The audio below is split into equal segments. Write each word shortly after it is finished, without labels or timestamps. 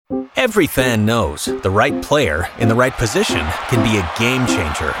Every fan knows the right player in the right position can be a game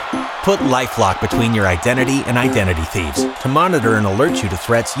changer. Put LifeLock between your identity and identity thieves to monitor and alert you to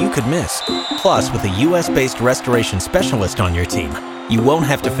threats you could miss. Plus, with a U.S.-based restoration specialist on your team, you won't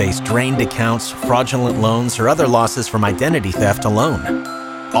have to face drained accounts, fraudulent loans, or other losses from identity theft alone.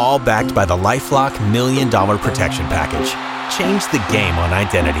 All backed by the LifeLock $1 Million Protection Package. Change the game on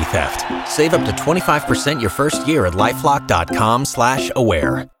identity theft. Save up to 25% your first year at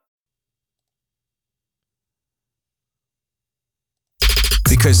LifeLock.com/aware.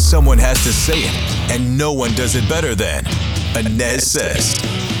 Because someone has to say it, and no one does it better than ANEZ SEZ.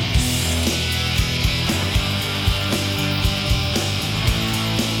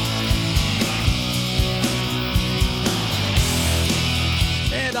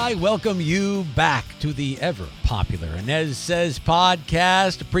 And I welcome you back to the ever-popular ANEZ SEZ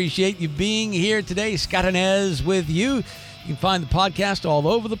podcast. Appreciate you being here today. Scott ANEZ with you. You can find the podcast all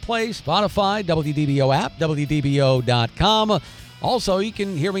over the place. Spotify, WDBO app, WDBO.com. Also, you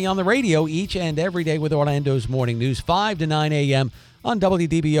can hear me on the radio each and every day with Orlando's Morning News, 5 to 9 a.m. on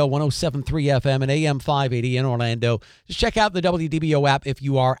WDBO 107.3 FM and AM 580 in Orlando. Just check out the WDBO app if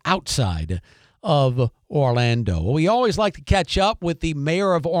you are outside of Orlando. Well, we always like to catch up with the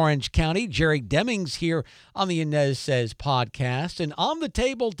mayor of Orange County, Mayor Demings, here on the ANEZ SEZ podcast. And on the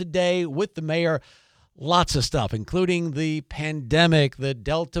table today with the mayor, lots of stuff, including the pandemic, the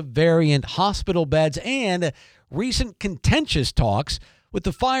Delta variant, hospital beds, and recent contentious talks with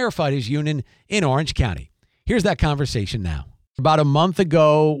the firefighters union in Orange County. Here's that conversation now. About a month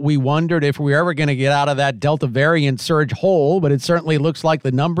ago, we wondered if we were ever going to get out of that Delta variant surge hole, but it certainly looks like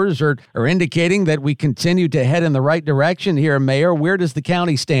the numbers are indicating that we continue to head in the right direction here, Mayor. Where does the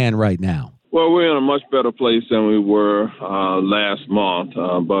county stand right now? Well, we're in a much better place than we were last month,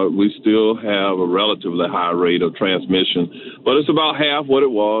 but we still have a relatively high rate of transmission. But it's about half what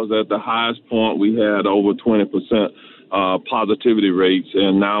it was. At the highest point, we had over 20% positivity rates,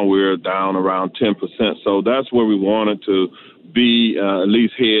 and now we're down around 10%. So that's where we wanted to be, at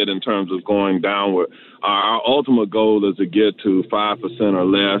least head in terms of going downward. Our ultimate goal is to get to 5% or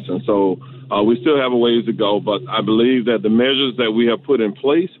less, and so we still have a ways to go. But I believe that the measures that we have put in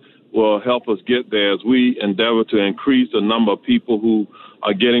place will help us get there as we endeavor to increase the number of people who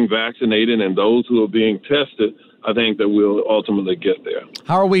are getting vaccinated and those who are being tested. I think that we'll ultimately get there.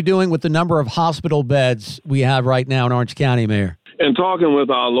 How are we doing with the number of hospital beds we have right now in Orange County, Mayor? In talking with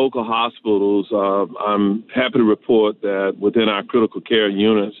our local hospitals, I'm happy to report that within our critical care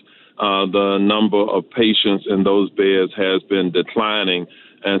units, the number of patients in those beds has been declining.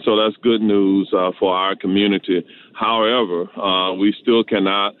 And so that's good news for our community. However, we still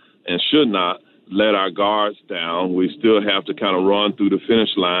cannot and should not let our guards down. We still have to kind of run through the finish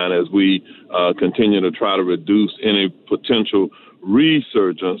line as we continue to try to reduce any potential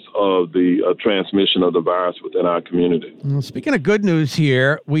resurgence of the transmission of the virus within our community. Well, speaking of good news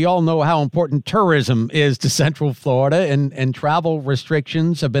here, we all know how important tourism is to Central Florida, and travel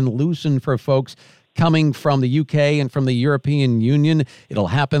restrictions have been loosened for folks coming from the UK and from the European Union. It'll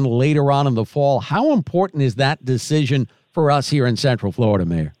happen later on in the fall. How important is that decision for us here in Central Florida,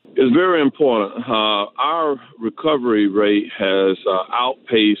 Mayor? It's very important. Our recovery rate has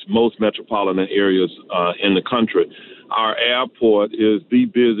outpaced most metropolitan areas in the country. Our airport is the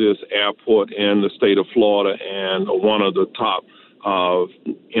busiest airport in the state of Florida and one of the top, on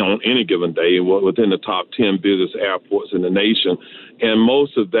any given day, within the top 10 busiest airports in the nation. And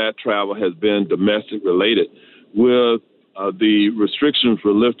most of that travel has been domestic related. With the restrictions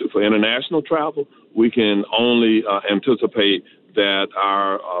were lifted for international travel, we can only anticipate that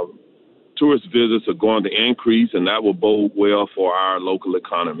our tourist visits are going to increase, and that will bode well for our local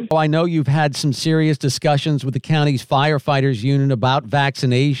economy. I know you've had some serious discussions with the county's firefighters union about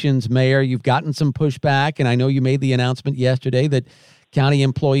vaccinations, Mayor. You've gotten some pushback, and I know you made the announcement yesterday that county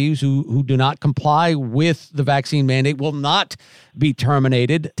employees who do not comply with the vaccine mandate will not be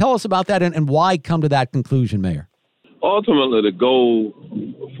terminated. Tell us about that and why come to that conclusion, Mayor. Ultimately, the goal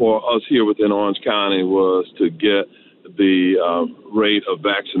for us here within Orange County was to get the rate of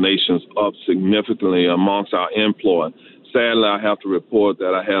vaccinations up significantly amongst our employees. Sadly, I have to report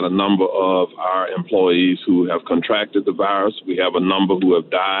that I had a number of our employees who have contracted the virus. We have a number who have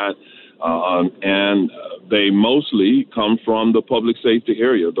died, and they mostly come from the public safety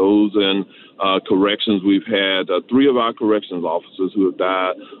area. Those in corrections, we've had 3 of our corrections officers who have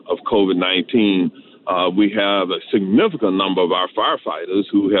died of COVID-19. We have a significant number of our firefighters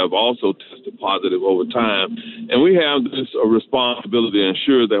who have also tested positive over time. And we have this responsibility to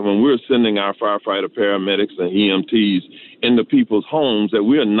ensure that when we're sending our firefighter paramedics and EMTs into people's homes, that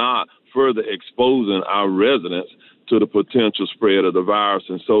we are not further exposing our residents to the potential spread of the virus.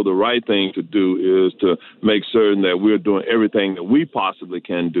 And so the right thing to do is to make certain that we're doing everything that we possibly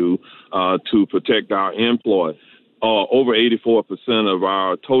can do to protect our employees. Over 84% of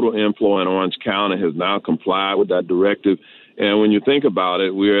our total employee in Orange County has now complied with that directive. And when you think about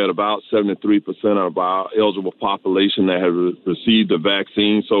it, we're at about 73% of our eligible population that have received the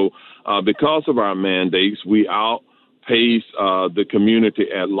vaccine. So because of our mandates, we outpace the community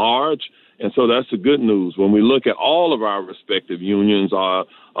at large. And so that's the good news. When we look at all of our respective unions, all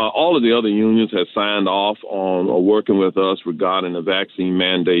of the other unions have signed off on working with us regarding the vaccine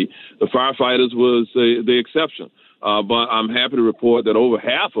mandate. The firefighters was the exception. But I'm happy to report that over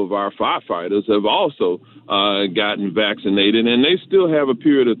half of our firefighters have also gotten vaccinated, and they still have a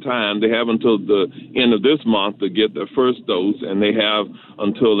period of time. They have until the end of this month to get their first dose, and they have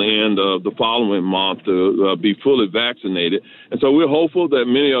until the end of the following month to be fully vaccinated. And so we're hopeful that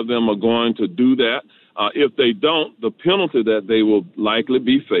many of them are going to do that. If they don't, the penalty that they will likely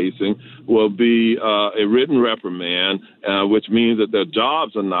be facing will be a written reprimand, which means that their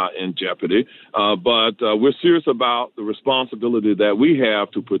jobs are not in jeopardy. But we're serious about the responsibility that we have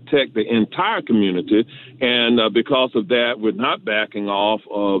to protect the entire community. And because of that, we're not backing off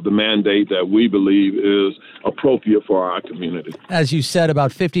of the mandate that we believe is appropriate for our community. As you said, about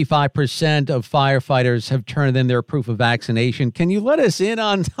 55% of firefighters have turned in their proof of vaccination. Can you let us in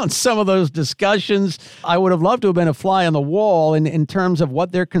on some of those discussions? I would have loved to have been a fly on the wall in terms of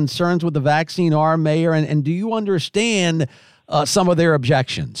what their concerns with the vaccine are, Mayor, and do you understand some of their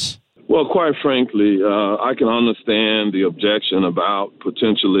objections? Well, quite frankly, I can understand the objection about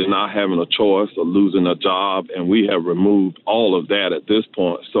potentially not having a choice or losing a job, and we have removed all of that at this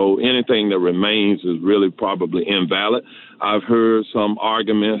point. So anything that remains is really probably invalid. I've heard some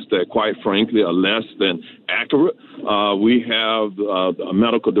arguments that, quite frankly, are less than accurate. We have a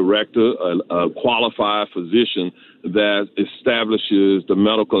medical director, a qualified physician that establishes the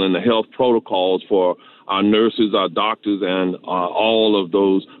medical and the health protocols for our nurses, our doctors, and all of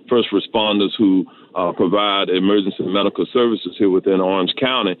those first responders who provide emergency medical services here within Orange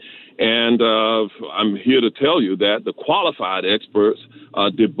County. And I'm here to tell you that the qualified experts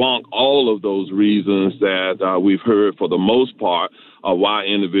debunk all of those reasons that we've heard for the most part why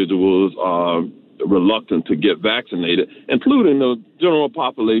individuals are reluctant to get vaccinated, including the general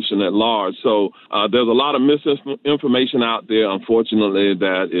population at large. So there's a lot of misinformation out there, unfortunately,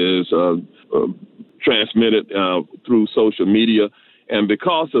 that is transmitted through social media. And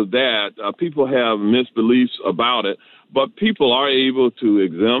because of that, people have misbeliefs about it. But people are able to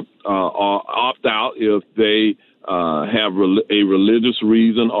exempt or opt out if they have a religious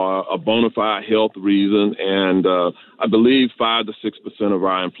reason or a bona fide health reason. And I believe 5 to 6% of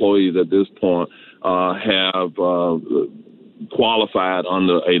our employees at this point have qualified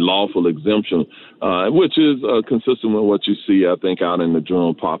under a lawful exemption, which is consistent with what you see, I think, out in the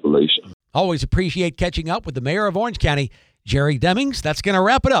general population. Always appreciate catching up with the Mayor of Orange County, Jerry Demings. That's going to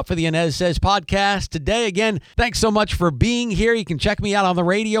wrap it up for the ANEZ SEZ podcast today. Again, thanks so much for being here. You can check me out on the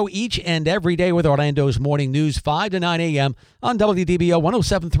radio each and every day with Orlando's Morning News, 5 to 9 a.m. on WDBO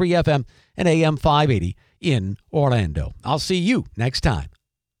 107.3 FM and AM 580 in Orlando. I'll see you next time.